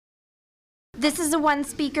This is a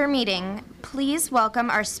one-speaker meeting. Please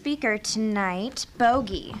welcome our speaker tonight,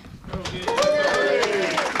 Bogie.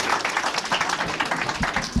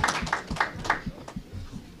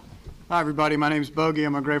 Hi, everybody. My name is Bogie.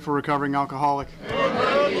 I'm a grateful recovering alcoholic.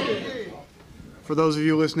 For those of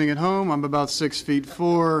you listening at home, I'm about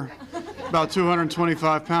 6'4", about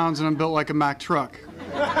 225 pounds, and I'm built like a Mack truck.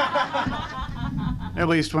 At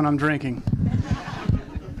least when I'm drinking.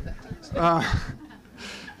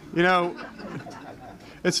 You know,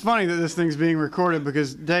 it's funny that this thing's being recorded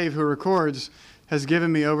because Dave, who records, has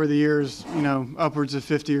given me over the years, upwards of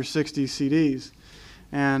 50 or 60 CDs.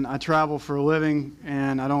 And I travel for a living,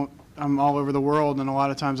 and I'm all over the world, and a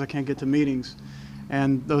lot of times I can't get to meetings.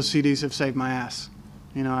 And those CDs have saved my ass.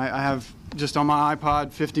 I have just on my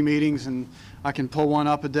iPod 50 meetings, and I can pull one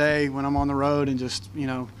up a day when I'm on the road and just,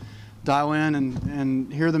 dial in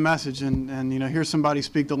and hear the message and hear somebody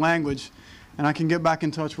speak the language, and I can get back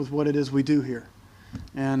in touch with what it is we do here.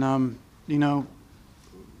 And,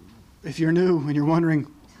 if you're new and you're wondering,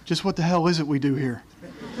 just what the hell is it we do here?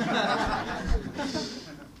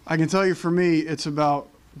 I can tell you, for me, it's about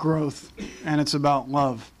growth and it's about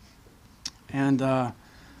love. And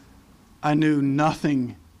I knew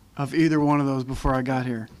nothing of either one of those before I got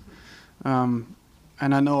here. And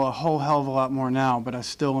I know a whole hell of a lot more now, but I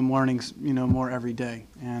still am learning, more every day.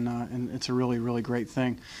 And it's a really, really great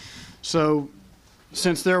thing. So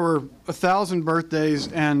since there were 1,000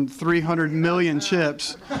 birthdays and 300 million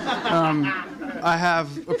chips, I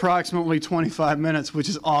have approximately 25 minutes, which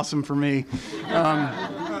is awesome for me.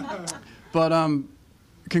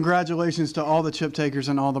 Congratulations to all the chip takers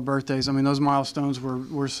and all the birthdays. I mean, those milestones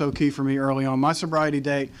were so key for me early on. My sobriety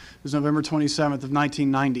date was November 27th of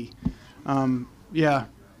 1990. Yeah.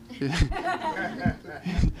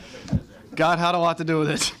 God had a lot to do with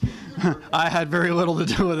it. I had very little to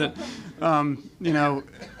do with it. At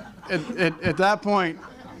that point,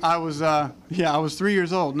 I was 3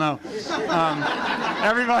 years old. No.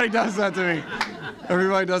 Everybody does that to me.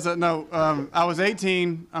 Everybody does that. No, I was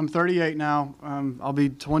 18. I'm 38 now. I'll be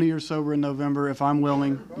 20 years sober in November if I'm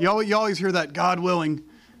willing. You always hear that, God willing.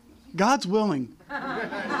 God's willing.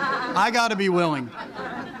 I got to be willing.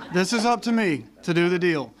 This is up to me to do the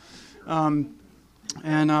deal. And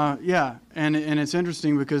it's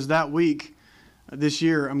interesting because that week, this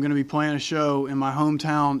year, I'm going to be playing a show in my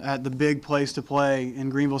hometown at the big place to play in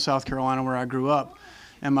Greenville, South Carolina, where I grew up.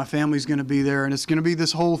 And my family's going to be there, and it's going to be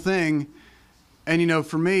this whole thing. And,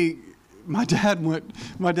 for me, my dad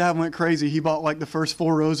went crazy. He bought like the first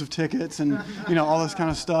 4 rows of tickets and, all this kind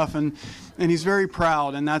of stuff. And he's very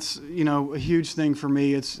proud. And that's, a huge thing for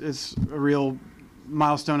me. It's a real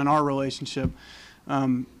milestone in our relationship.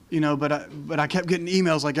 But I kept getting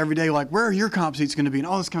emails like every day, like, where are your comp seats going to be? And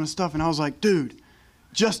all this kind of stuff. And I was like, dude,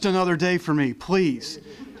 just another day for me, please.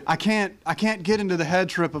 I can't get into the head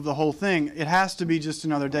trip of the whole thing. It has to be just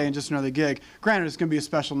another day and just another gig. Granted, it's going to be a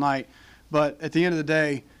special night. But at the end of the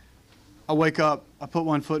day, I wake up, I put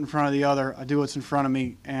one foot in front of the other, I do what's in front of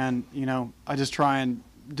me, and, I just try and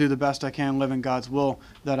do the best I can, live in God's will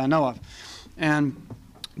that I know of. And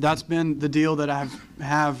that's been the deal that I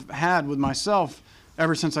have had with myself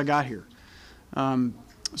ever since I got here.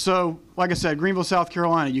 So, like I said, Greenville, South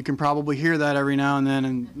Carolina, you can probably hear that every now and then,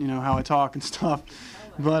 and, how I talk and stuff.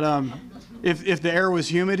 But if the air was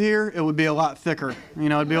humid here, it would be a lot thicker.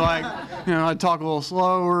 It'd be like, I'd talk a little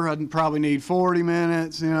slower. I'd probably need 40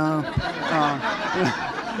 minutes, that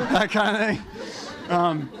kind of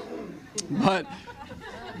thing. But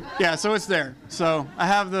yeah, so it's there. So I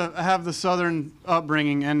have the Southern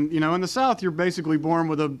upbringing, and in the South, you're basically born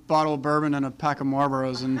with a bottle of bourbon and a pack of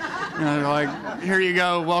Marlboros, and they're like, here you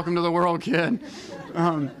go, welcome to the world, kid.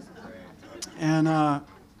 I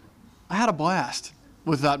had a blast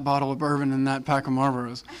with that bottle of bourbon and that pack of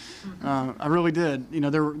Marlboros. I really did.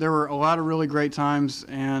 There were a lot of really great times,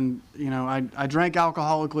 and I drank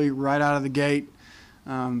alcoholically right out of the gate.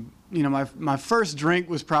 My first drink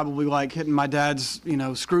was probably like hitting my dad's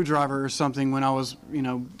screwdriver or something when I was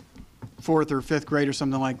 4th or 5th grade or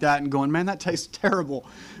something like that, and going, man, that tastes terrible.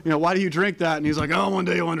 Why do you drink that? And he's like, oh, one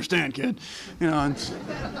day you'll understand, kid. And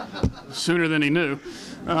sooner than he knew.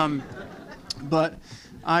 But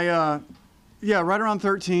right around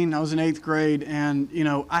 13, I was in 8th grade, and,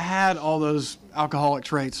 I had all those alcoholic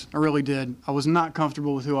traits. I really did. I was not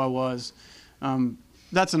comfortable with who I was.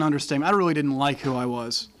 That's an understatement. I really didn't like who I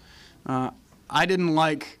was. I didn't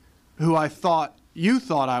like who I thought you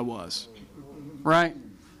thought I was, right?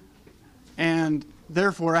 And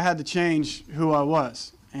therefore, I had to change who I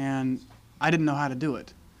was, and I didn't know how to do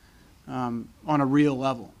it on a real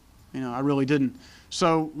level. I really didn't.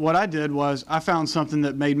 So what I did was I found something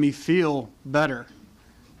that made me feel better.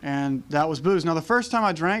 and that was booze. Now, the first time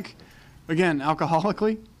I drank, again,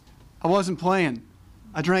 alcoholically, I wasn't playing.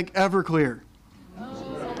 I drank Everclear.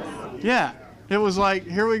 Yeah, it was like,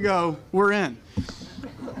 here we go, we're in.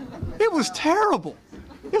 It was terrible.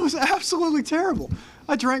 It was absolutely terrible.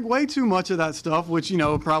 I drank way too much of that stuff, which,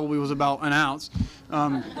 probably was about an ounce.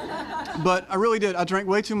 But I really did. I drank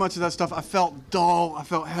way too much of that stuff. I felt dull. I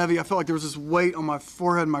felt heavy. I felt like there was this weight on my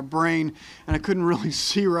forehead and my brain, and I couldn't really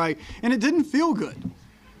see right. And it didn't feel good.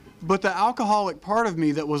 But the alcoholic part of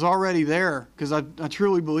me that was already there, because I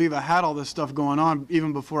truly believe I had all this stuff going on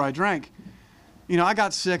even before I drank, I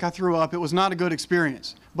got sick. I threw up. It was not a good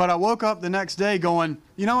experience. But I woke up the next day going,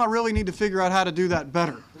 I really need to figure out how to do that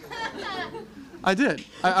better. I did.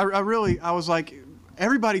 I was like,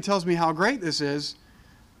 everybody tells me how great this is,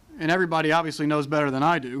 and everybody obviously knows better than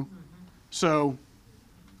I do. So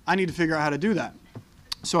I need to figure out how to do that.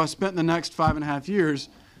 So I spent the next 5.5 years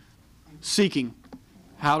seeking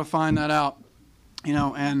how to find that out,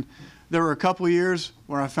 and there were a couple of years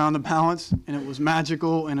where I found the balance, and it was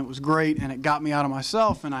magical, and it was great, and it got me out of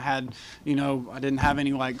myself, and I had, I didn't have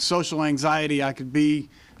any social anxiety. I could be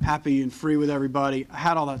happy and free with everybody. I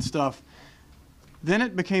had all that stuff. Then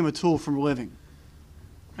it became a tool for living.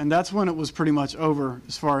 And that's when it was pretty much over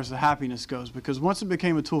as far as the happiness goes, because once it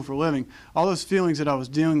became a tool for living, all those feelings that I was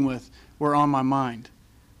dealing with were on my mind.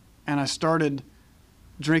 And I started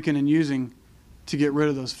drinking and using to get rid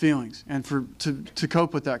of those feelings and to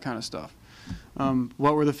cope with that kind of stuff.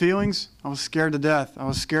 What were the feelings? I was scared to death. I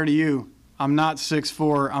was scared of you. I'm not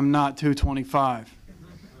 6'4". I'm not 225.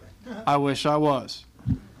 I wish I was.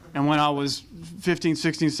 And when I was 15,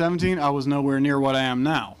 16, 17, I was nowhere near what I am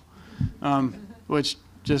now. Which,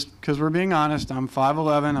 just because we're being honest, I'm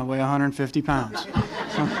 5'11", I weigh 150 pounds.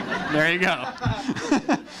 So, there you go.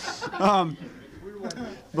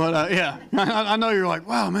 Yeah, I know you're like,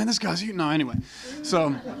 wow, man, this guy's eating. No, anyway. So,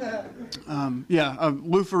 Lou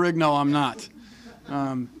Ferrigno, I'm not.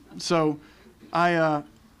 So, I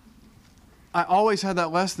always had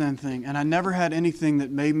that less than thing, and I never had anything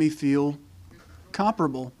that made me feel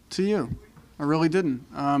comparable to you. I really didn't.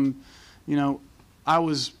 I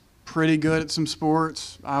was pretty good at some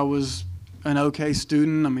sports. I was an okay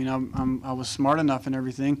student. I mean, I was smart enough and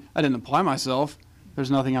everything. I didn't apply myself.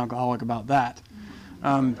 There's nothing alcoholic about that.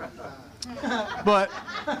 But,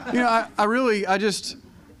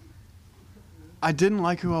 I didn't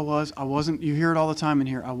like who I was. You hear it all the time in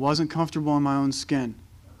here, I wasn't comfortable in my own skin.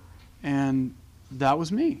 And that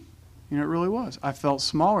was me. It really was. I felt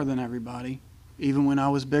smaller than everybody, even when I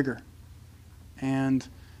was bigger. And,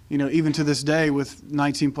 even to this day, with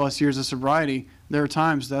 19 plus years of sobriety, there are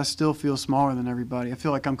times that I still feel smaller than everybody. I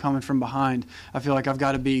feel like I'm coming from behind. I feel like I've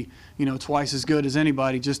got to be, twice as good as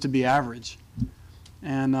anybody just to be average.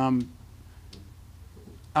 And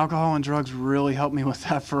alcohol and drugs really helped me with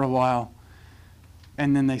that for a while.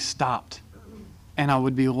 And then they stopped. And I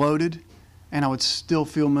would be loaded, and I would still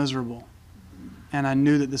feel miserable. And I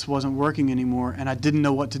knew that this wasn't working anymore, and I didn't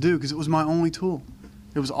know what to do because it was my only tool.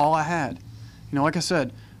 It was all I had. Like I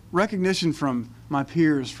said, recognition from my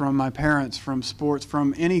peers, from my parents, from sports,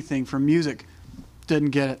 from anything, from music, didn't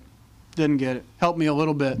get it. Helped me a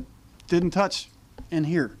little bit. Didn't touch in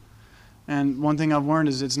here. And one thing I've learned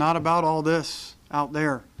is it's not about all this out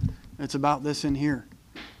there. It's about this in here.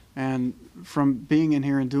 And from being in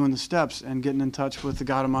here and doing the steps and getting in touch with the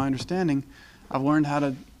God of my understanding, I've learned how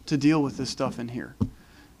to deal with this stuff in here.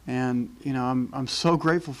 And, I'm so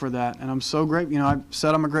grateful for that. And I'm so grateful. I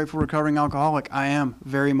said I'm a grateful recovering alcoholic. I am,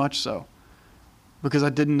 very much so. Because I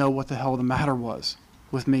didn't know what the hell the matter was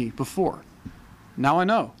with me before. Now I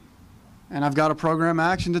know. And I've got a program of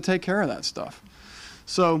action to take care of that stuff.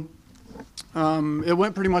 So it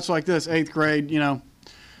went pretty much like this. 8th grade,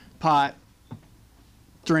 pot,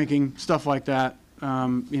 drinking, stuff like that.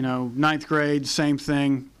 9th grade, same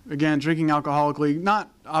thing. Again, drinking alcoholically, not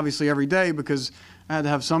obviously every day because I had to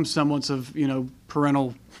have some semblance of,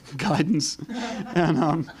 parental guidance.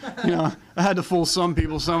 And, I had to fool some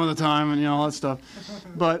people some of the time and, all that stuff.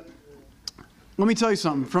 But let me tell you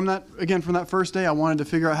something. From that first day, I wanted to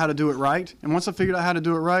figure out how to do it right. And once I figured out how to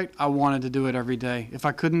do it right, I wanted to do it every day. If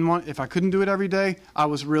I couldn't do it every day, I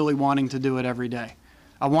was really wanting to do it every day.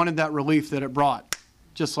 I wanted that relief that it brought,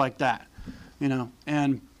 just like that,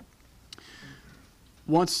 And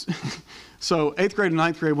once, so 8th grade and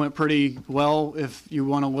 9th grade went pretty well, if you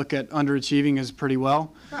want to look at underachieving as pretty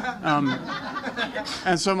well.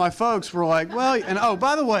 And so my folks were like, well, and oh,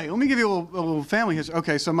 by the way, let me give you a little family history.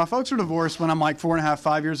 Okay, so my folks were divorced when I'm like 4.5,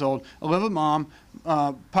 5 years old. I live with mom.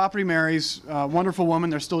 Pop remarries, wonderful woman,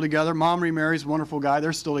 they're still together. Mom remarries, wonderful guy,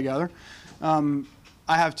 they're still together. I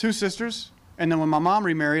have 2 sisters, and then when my mom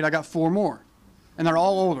remarried, I got 4 more. and they're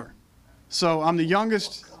all older. So I'm the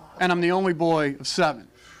youngest, and I'm the only boy of 7.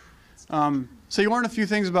 So you learn a few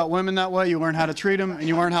things about women that way. You learn how to treat them, and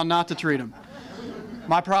you learn how not to treat them.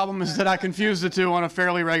 My problem is that I confuse the two on a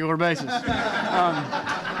fairly regular basis.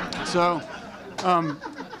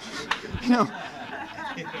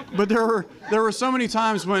 But there were so many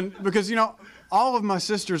times when, because, all of my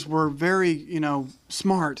sisters were very,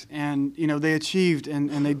 smart, and, they achieved,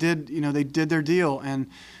 and they did, they did their deal, and,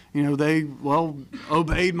 they,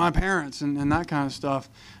 obeyed my parents and that kind of stuff.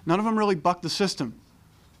 None of them really bucked the system.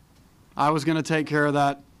 I was going to take care of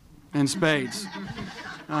that in spades.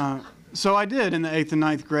 So I did in the 8th and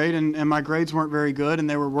 9th grade, and my grades weren't very good, and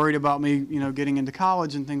they were worried about me, getting into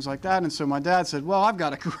college and things like that. And so my dad said, well, I've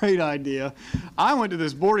got a great idea. I went to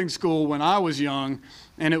this boarding school when I was young,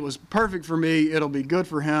 and it was perfect for me. It'll be good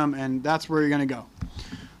for him, and that's where you're going to go.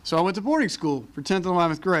 So I went to boarding school for 10th and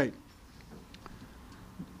 11th grade.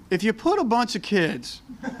 If you put a bunch of kids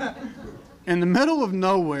in the middle of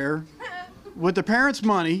nowhere with the parents'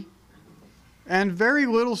 money and very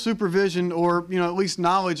little supervision or, at least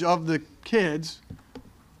knowledge of the kids,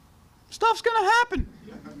 stuff's going to happen.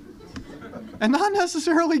 And not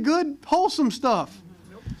necessarily good, wholesome stuff.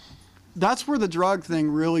 That's where the drug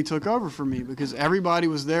thing really took over for me, because everybody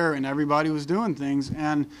was there and everybody was doing things.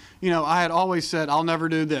 And, I had always said, I'll never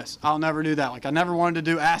do this. I'll never do that. Like, I never wanted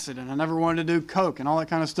to do acid, and I never wanted to do coke and all that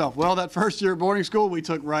kind of stuff. Well, that first year at boarding school, we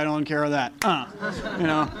took right on care of that.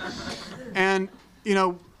 And,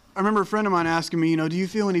 I remember a friend of mine asking me, do you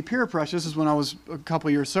feel any peer pressure? This is when I was a couple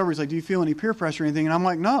of years sober. He's like, do you feel any peer pressure or anything? And I'm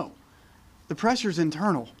like, no. The pressure's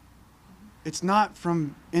internal. It's not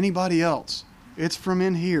from anybody else. It's from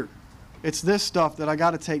in here. It's this stuff that I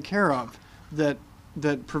got to take care of that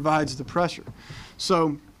provides the pressure.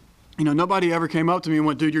 So, nobody ever came up to me and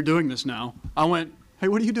went, dude, you're doing this now. I went, hey,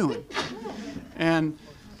 what are you doing? And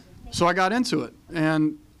so I got into it.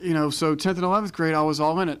 And so 10th and 11th grade, I was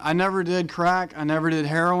all in it. I never did crack. I never did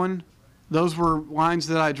heroin. Those were lines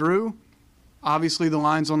that I drew. Obviously, the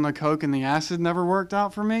lines on the coke and the acid never worked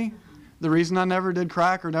out for me. The reason I never did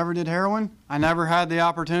crack or never did heroin, I never had the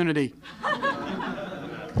opportunity.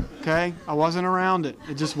 Okay? I wasn't around it.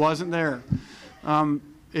 It just wasn't there.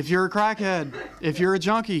 If you're a crackhead, if you're a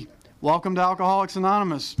junkie, welcome to Alcoholics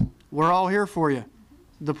Anonymous. We're all here for you.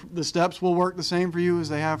 The steps will work the same for you as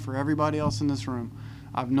they have for everybody else in this room.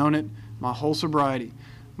 I've known it my whole sobriety.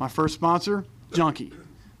 My first sponsor, junkie.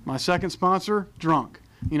 My second sponsor, drunk.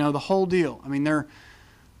 The whole deal. I mean,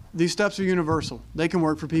 these steps are universal. They can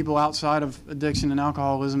work for people outside of addiction and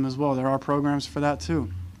alcoholism as well. There are programs for that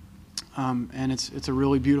too. And it's a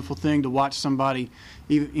really beautiful thing to watch somebody,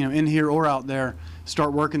 even, in here or out there,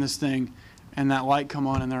 start working this thing, and that light come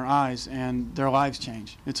on in their eyes, and their lives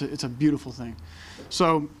change. It's a beautiful thing.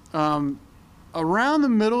 So around the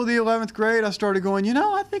middle of the 11th grade, I started going,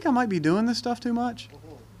 I think I might be doing this stuff too much,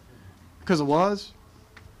 because it was,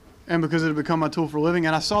 and because it had become my tool for living.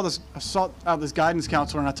 And I sought out this guidance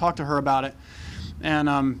counselor, and I talked to her about it,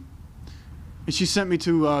 and she sent me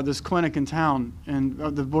to this clinic in town, and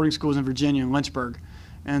the boarding school was in Virginia, in Lynchburg.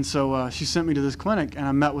 And so she sent me to this clinic, and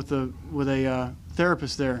I met with a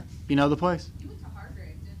therapist there. You know the place? You went to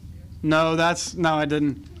Hargrave, didn't you? No, I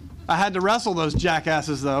didn't. I had to wrestle those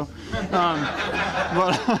jackasses, though.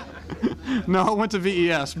 But no, I went to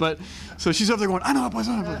VES. But so she's up there going, I know that place,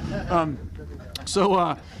 I know that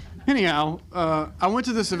place. Anyhow, I went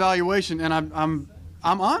to this evaluation, and I'm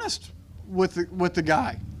honest with the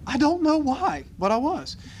guy. I don't know why, but I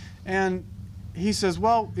was. And he says,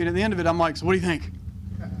 well, at the end of it, I'm like, so what do you think?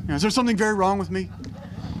 Is there something very wrong with me?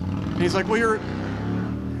 And he's like, well, you're...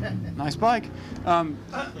 Nice bike.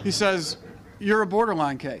 He says, you're a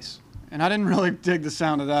borderline case. And I didn't really dig the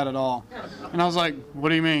sound of that at all. And I was like, what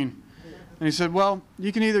do you mean? And he said, well,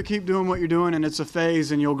 you can either keep doing what you're doing and it's a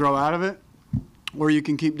phase and you'll grow out of it, or you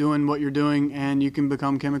can keep doing what you're doing and you can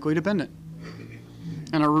become chemically dependent.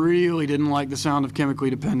 And I really didn't like the sound of chemically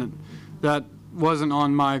dependent. That wasn't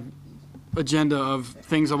on my agenda of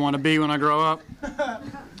things I want to be when I grow up.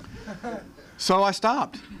 So I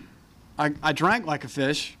stopped. I drank like a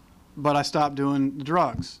fish, but I stopped doing the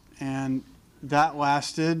drugs. And that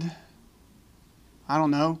lasted, I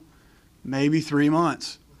don't know, maybe 3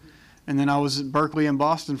 months. And then I was at Berkeley in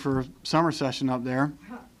Boston for a summer session up there.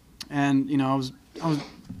 And, I was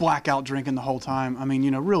blackout drinking the whole time. I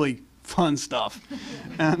mean, really fun stuff.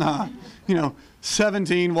 And,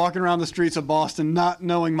 17, walking around the streets of Boston, not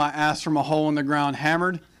knowing my ass from a hole in the ground,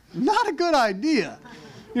 hammered. Not a good idea.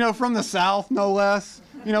 From the South, no less.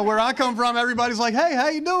 Where I come from, everybody's like, hey, how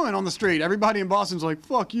you doing on the street? Everybody in Boston's like,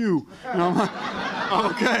 fuck you. I'm like,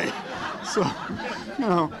 okay. So,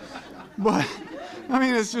 but, I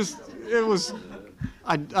mean, it was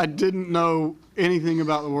I didn't know anything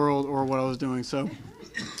about the world or what I was doing. So,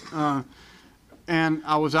 and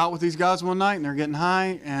I was out with these guys one night, and they're getting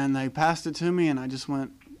high, and they passed it to me, and I just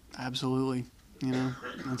went, absolutely, you know.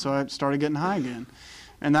 And so I started getting high again,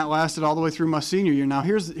 and that lasted all the way through my senior year. Now,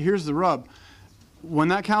 here's the rub. When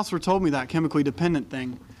that counselor told me that chemically dependent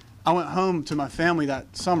thing, I went home to my family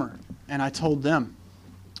that summer, and I told them,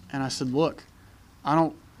 and I said, look, I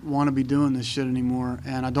don't want to be doing this shit anymore,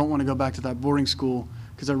 and I don't want to go back to that boarding school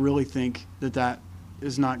because I really think that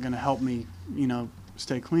is not going to help me, you know,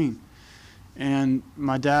 stay clean. And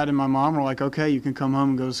my dad and my mom were like, okay, you can come home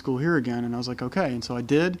and go to school here again. And I was like, okay. And so I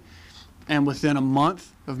did. And within a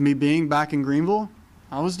month of me being back in Greenville,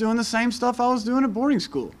 I was doing the same stuff I was doing at boarding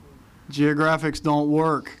school. Geographics don't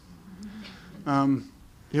work.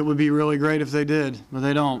 It would be really great if they did, but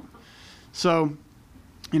they don't. So,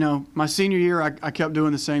 you know, my senior year, I kept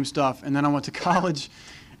doing the same stuff. And then I went to college,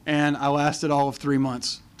 and I lasted all of 3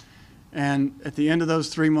 months. And at the end of those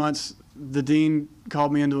 3 months, the dean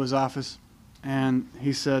called me into his office, and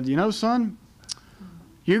he said, you know, son,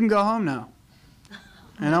 you can go home now.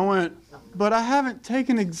 And I went, but I haven't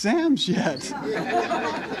taken exams yet.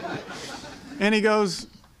 And he goes,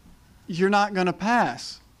 you're not going to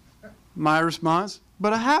pass. My response,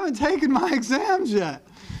 but I haven't taken my exams yet.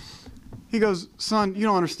 He goes, son, you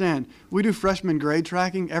don't understand. We do freshman grade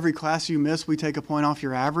tracking. Every class you miss, we take a point off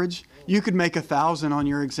your average. You could make 1,000 on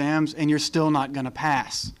your exams, and you're still not going to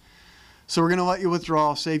pass. So we're going to let you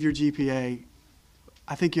withdraw, save your GPA.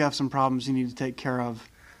 I think you have some problems you need to take care of.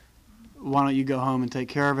 Why don't you go home and take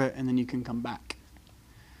care of it, and then you can come back.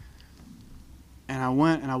 And I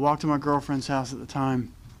went, and I walked to my girlfriend's house at the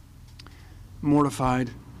time, mortified.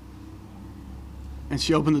 And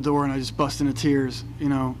she opened the door, and I just burst into tears. You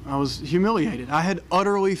know, I was humiliated. I had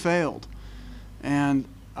utterly failed. And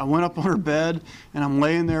I went up on her bed, and I'm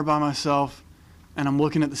laying there by myself, and I'm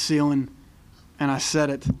looking at the ceiling, and I said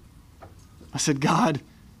it. I said, God,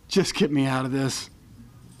 just get me out of this.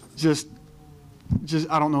 Just,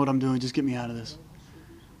 I don't know what I'm doing. Just get me out of this.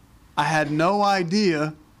 I had no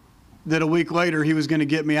idea that a week later he was going to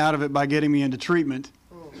get me out of it by getting me into treatment,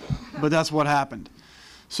 but that's what happened.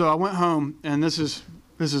 So I went home, and this is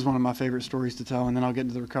one of my favorite stories to tell, and then I'll get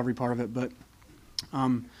into the recovery part of it. But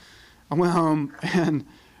I went home, and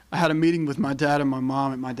I had a meeting with my dad and my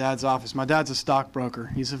mom at my dad's office. My dad's a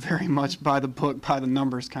stockbroker. He's a very much by the book, by the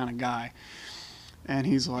numbers kind of guy. And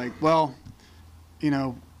he's like, well, you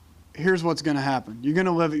know, here's what's going to happen. You're going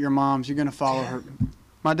to live at your mom's. You're going to follow her.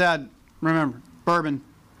 My dad, remember, bourbon,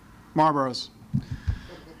 Marlboros.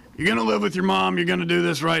 You're going to live with your mom. You're going to do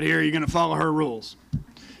this right here. You're going to follow her rules.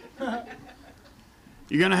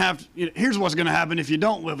 You're going to have to, here's what's going to happen if you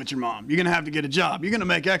don't live with your mom. You're going to have to get a job. You're going to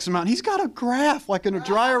make X amount. He's got a graph, like in a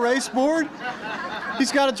dry erase board.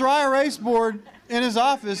 He's got a dry erase board in his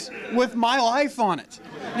office with my life on it.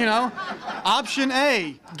 You know, option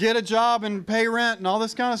A, get a job and pay rent and all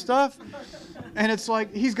this kind of stuff. And it's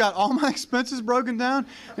like, he's got all my expenses broken down.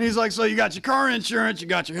 And he's like, so you got your car insurance, you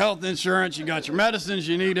got your health insurance, you got your medicines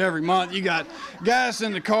you need every month, you got gas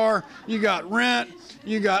in the car, you got rent,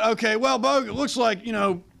 you got, okay, well, Bogie, it looks like, you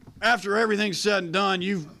know, after everything's said and done,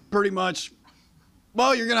 you've pretty much,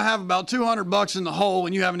 well, you're going to have about $200 in the hole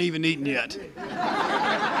and you haven't even eaten yet.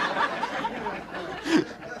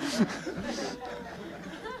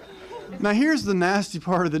 Now, here's the nasty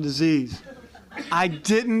part of the disease. I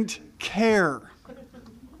didn't care.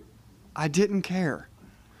 I didn't care.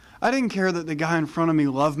 I didn't care that the guy in front of me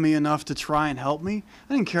loved me enough to try and help me.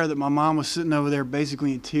 I didn't care that my mom was sitting over there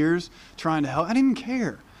basically in tears trying to help. I didn't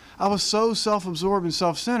care. I was so self-absorbed and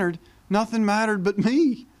self-centered, nothing mattered but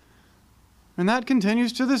me. And that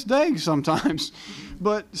continues to this day sometimes.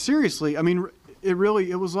 But seriously, I mean, it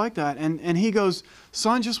was like that. And he goes,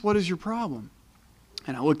 son, just what is your problem?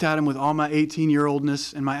 And I looked at him with all my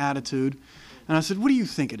 18-year-oldness and my attitude, and I said, what do you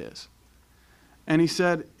think it is? And he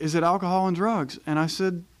said, is it alcohol and drugs? And I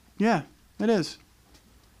said, yeah, it is.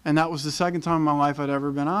 And that was the second time in my life I'd ever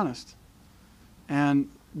been honest. And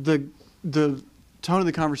the tone of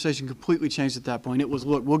the conversation completely changed at that point. It was,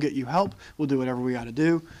 look, we'll get you help. We'll do whatever we got to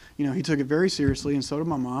do. You know, he took it very seriously, and so did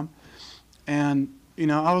my mom. And, you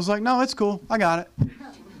know, I was like, no, it's cool. I got it.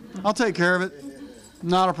 I'll take care of it.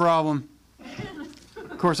 Not a problem.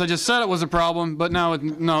 Of course, I just said it was a problem, but no,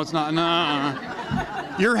 it's not.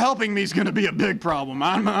 No. You're helping me is going to be a big problem.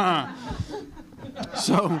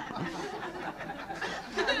 So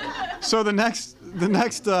the next,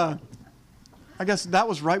 I guess that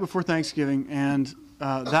was right before Thanksgiving, and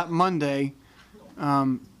that Monday,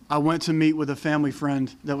 I went to meet with a family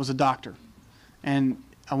friend that was a doctor, and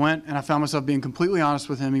I went and I found myself being completely honest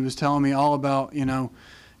with him. He was telling me all about, you know,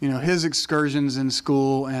 his excursions in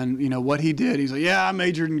school and, what he did. He's like, yeah, I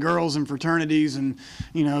majored in girls and fraternities and,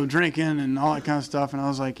 drinking and all that kind of stuff. And I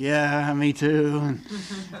was like, yeah, me too.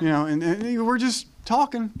 And, and we're just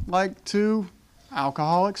talking like two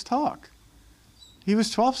alcoholics talk. He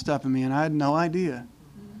was 12-stepping me and I had no idea.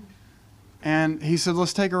 And he said,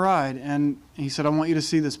 let's take a ride. And he said, I want you to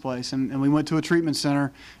see this place. And we went to a treatment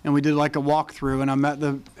center and we did like a walkthrough and I met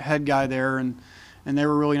the head guy there and they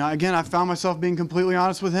were really nice. Again, I found myself being completely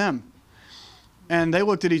honest with him. And they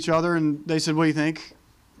looked at each other and they said, what do you think?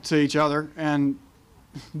 To each other. And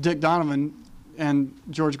Dick Donovan and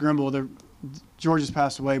George Grimble, George has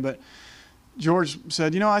passed away, but George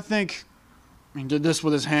said, I think, he did this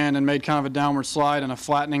with his hand and made kind of a downward slide and a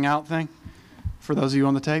flattening out thing, for those of you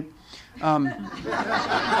on the tape. I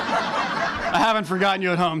haven't forgotten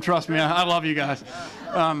you at home, trust me, I love you guys.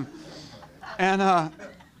 And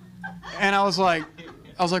I was like,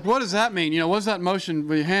 what does that mean? What does that motion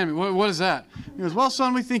with your hand mean? What is that? He goes, well,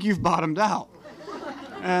 son, we think you've bottomed out.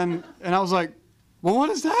 And I was like, well, what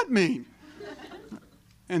does that mean?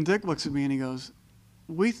 And Dick looks at me and he goes,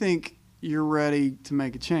 we think you're ready to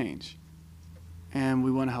make a change. And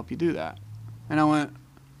we want to help you do that. And I went,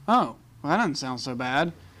 oh, well, that doesn't sound so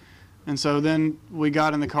bad. And so then we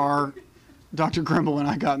got in the car. Dr. Grimble and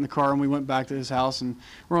I got in the car and we went back to his house and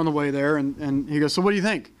we're on the way there and he goes, so what do you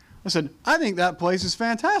think? I said, I think that place is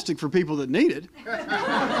fantastic for people that need it.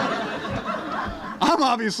 I'm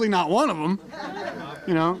obviously not one of them,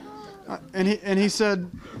 And he said,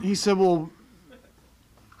 well,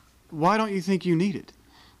 why don't you think you need it?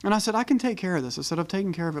 And I said, I can take care of this. I said, I've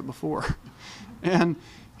taken care of it before. And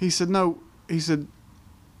he said, no. He said,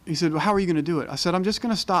 well, how are you going to do it? I said, I'm just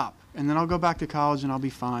going to stop and then I'll go back to college and I'll be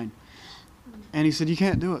fine. And he said, you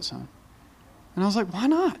can't do it, son. And I was like, why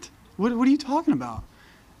not? What are you talking about?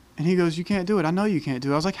 And he goes, you can't do it. I know you can't do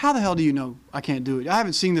it. I was like, how the hell do you know I can't do it? I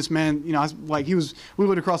haven't seen this man, we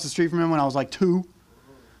lived across the street from him when I was like 2.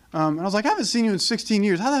 And I was like, I haven't seen you in 16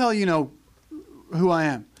 years. How the hell do you know who I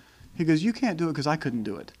am? He goes, you can't do it because I couldn't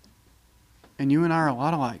do it. And you and I are a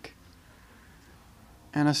lot alike.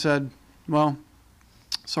 And I said, well,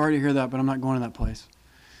 sorry to hear that, but I'm not going to that place.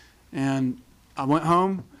 And I went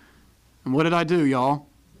home, and what did I do, y'all?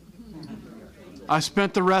 I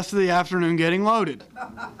spent the rest of the afternoon getting loaded.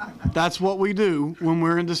 That's what we do when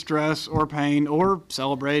we're in distress or pain or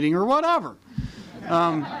celebrating or whatever.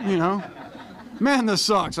 Man, this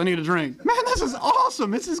sucks. I need a drink. Man, this is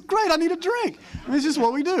awesome. This is great. I need a drink. It's just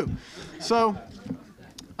what we do. So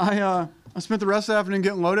I spent the rest of the afternoon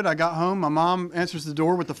getting loaded. I got home. My mom answers the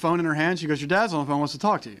door with the phone in her hand. She goes, your dad's on the phone, wants to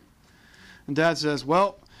talk to you. And Dad says,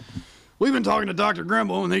 well, we've been talking to Dr.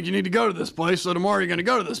 Grimble and think you need to go to this place, so tomorrow you're going to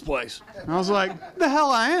go to this place. And I was like, the hell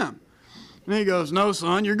I am. And he goes, no,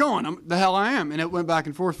 son, you're going. The hell I am. And it went back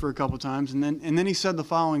and forth for a couple times. And then he said the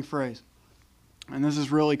following phrase. And this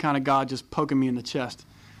is really kind of God just poking me in the chest.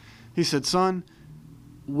 He said, son,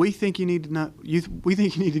 we think you need to know, we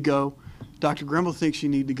think you need to go. Dr. Grimble thinks you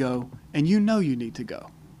need to go. And you know you need to go.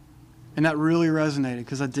 And that really resonated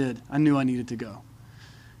because I did. I knew I needed to go.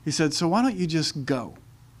 He said, so why don't you just go?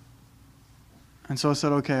 And so I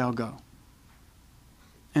said, okay, I'll go.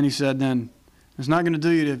 And he said, then, it's not going to do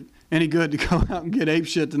you any good to go out and get ape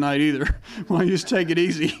shit tonight either. Why don't you just take it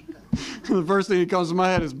easy? The first thing that comes to my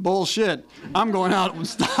head is bullshit. I'm going out with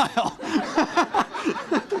style.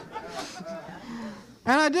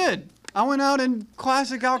 And I did. I went out in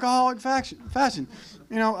classic alcoholic fashion.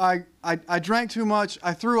 I drank too much.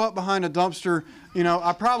 I threw up behind a dumpster.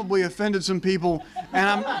 I probably offended some people,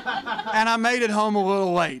 and I made it home a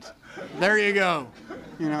little late. There you go.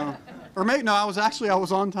 Or maybe no, I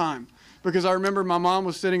was on time because I remember my mom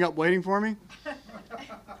was sitting up waiting for me,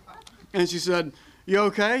 and she said, "You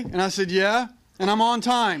okay?" And I said, "Yeah." And I'm on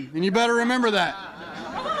time, and you better remember that.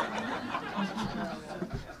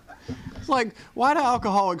 It's like, why do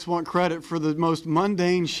alcoholics want credit for the most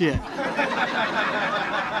mundane shit?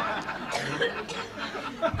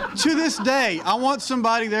 To this day, I want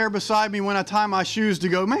somebody there beside me when I tie my shoes to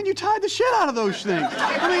go, man, you tied the shit out of those things.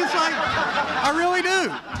 I mean, it's like, I really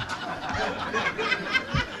do.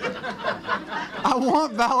 I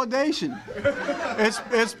want validation.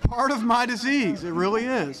 It's part of my disease. It really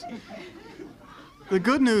is. The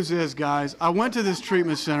good news is, guys, I went to this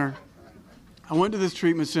treatment center,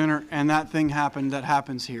 and that thing happened that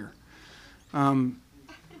happens here.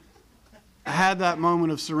 I had that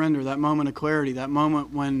moment of surrender, that moment of clarity, that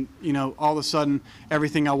moment when, all of a sudden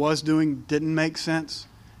everything I was doing didn't make sense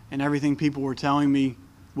and everything people were telling me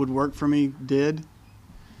would work for me did.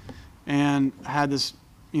 And I had this,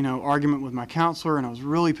 argument with my counselor, and I was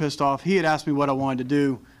really pissed off. He had asked me what I wanted to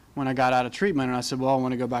do when I got out of treatment. And I said, well, I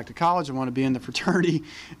want to go back to college. I want to be in the fraternity,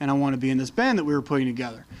 and I want to be in this band that we were putting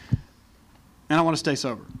together. And I want to stay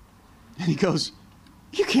sober. And he goes,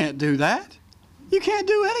 you can't do that. You can't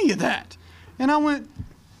do any of that. And I went,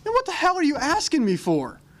 and what the hell are you asking me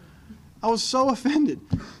for? I was so offended,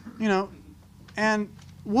 you know. And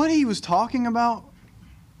what he was talking about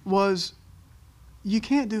was, you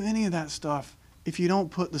can't do any of that stuff if you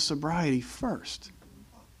don't put the sobriety first.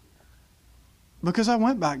 Because I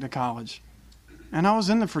went back to college, and I was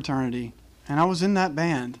in the fraternity, and I was in that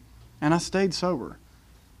band, and I stayed sober.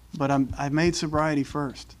 But I made sobriety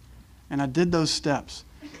first, and I did those steps.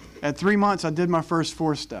 At 3 months, I did my first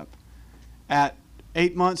 4-step. At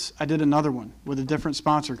 8 months, I did another one with a different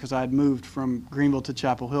sponsor because I had moved from Greenville to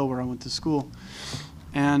Chapel Hill where I went to school.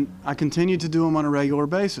 And I continued to do them on a regular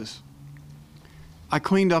basis. I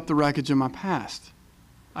cleaned up the wreckage of my past.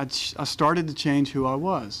 I started to change who I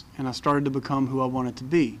was, and I started to become who I wanted to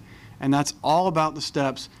be. And that's all about the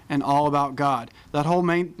steps and all about God. That whole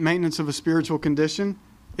maintenance of a spiritual condition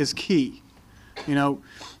is key. You know,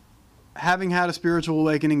 having had a spiritual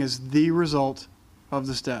awakening is the result of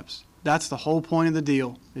the steps. That's the whole point of the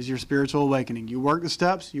deal, is your spiritual awakening. You work the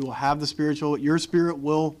steps, you will have the spiritual, your spirit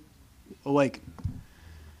will awaken.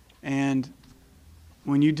 And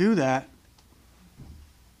when you do that,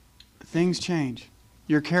 things change.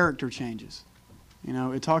 Your character changes. You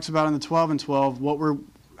know, it talks about in the 12 and 12, what we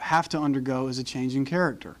have to undergo is a change in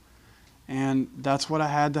character. And that's what I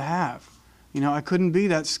had to have. You know, I couldn't be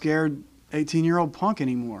that scared 18-year-old punk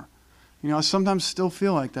anymore. You know, I sometimes still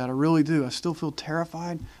feel like that. I really do. I still feel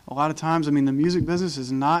terrified a lot of times. I mean, the music business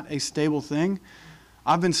is not a stable thing.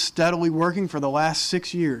 I've been steadily working for the last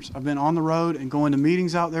 6 years. I've been on the road and going to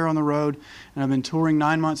meetings out there on the road, and I've been touring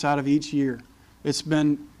 9 months out of each year. It's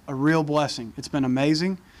been a real blessing. It's been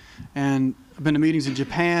amazing. And I've been to meetings in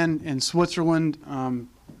Japan, in Switzerland,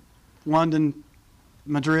 London,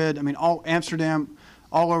 Madrid, I mean, Amsterdam,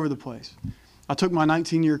 all over the place. I took my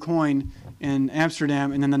 19-year coin in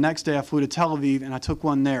Amsterdam, and then the next day I flew to Tel Aviv, and I took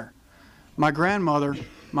one there. My grandmother,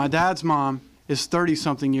 my dad's mom, is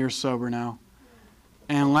 30-something years sober now.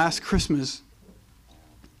 And last Christmas,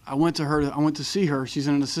 I went to see her. She's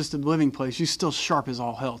in an assisted living place. She's still sharp as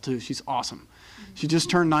all hell, too. She's awesome. She just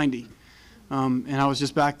turned 90. And I was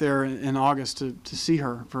just back there in August to see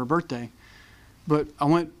her for her birthday. But I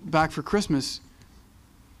went back for Christmas,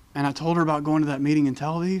 and I told her about going to that meeting in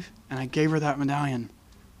Tel Aviv, and I gave her that medallion.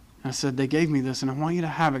 And I said, they gave me this, and I want you to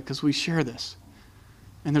have it because we share this.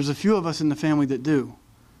 And there's a few of us in the family that do.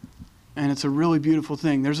 And it's a really beautiful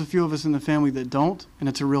thing. There's a few of us in the family that don't, and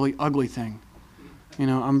it's a really ugly thing. You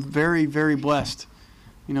know, I'm very, very blessed,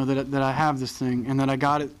 you know, that I have this thing and that I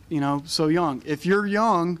got it, you know, so young. If you're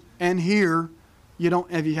young and here,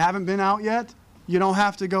 if you haven't been out yet, you don't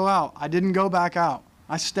have to go out. I didn't go back out.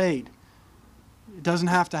 I stayed. It doesn't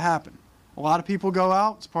have to happen. A lot of people go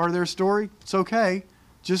out. It's part of their story. It's okay.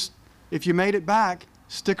 Just, if you made it back,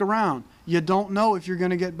 stick around. You don't know if you're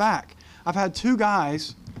going to get back. I've had 2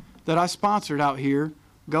 guys that I sponsored out here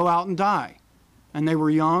go out and die. And they were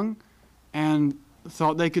young and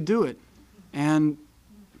thought they could do it. And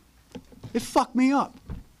it fucked me up.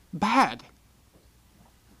 Bad.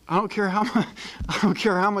 I don't care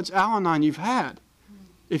how much Al-Anon you've had.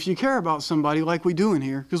 If you care about somebody like we do in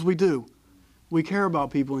here, because we do. We care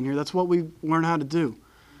about people in here. That's what we learn how to do.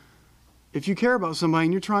 If you care about somebody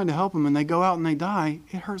and you're trying to help them and they go out and they die,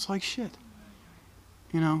 it hurts like shit.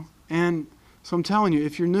 You know? And so I'm telling you,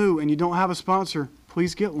 if you're new and you don't have a sponsor,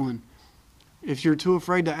 please get one. If you're too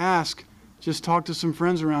afraid to ask, just talk to some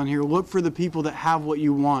friends around here. Look for the people that have what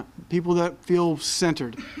you want. People that feel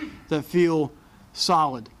centered, that feel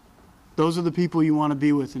solid. Those are the people you want to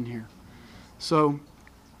be with in here. So,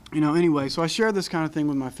 you know, anyway, so I share this kind of thing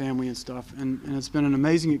with my family and stuff, and it's been an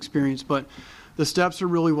amazing experience, but the steps are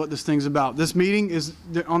really what this thing's about. This meeting is,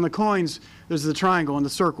 on the coins, there's the triangle and the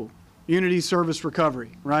circle. Unity, service,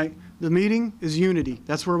 recovery, right? The meeting is unity.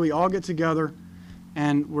 That's where we all get together,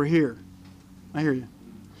 and we're here. I hear you.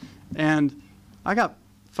 And I got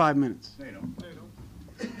 5 minutes.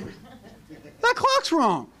 That clock's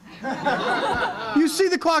wrong. You see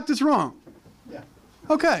the clock that's wrong? Yeah.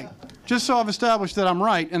 Okay. Just so I've established that I'm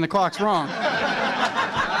right and the clock's wrong.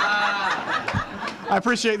 I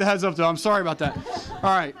appreciate the heads up, though. I'm sorry about that.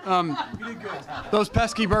 All right. Those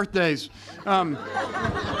pesky birthdays. So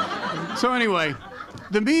anyway,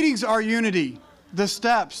 the meetings are unity. The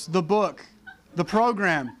steps, the book, the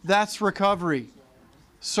program, that's recovery.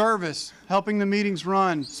 Service, helping the meetings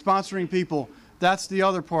run, sponsoring people, that's the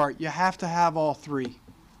other part. You have to have all 3.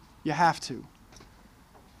 You have to.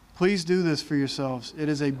 Please do this for yourselves. It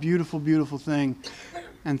is a beautiful, beautiful thing.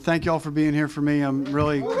 And thank y'all for being here for me. I'm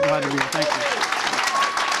really glad to be here. Thank you.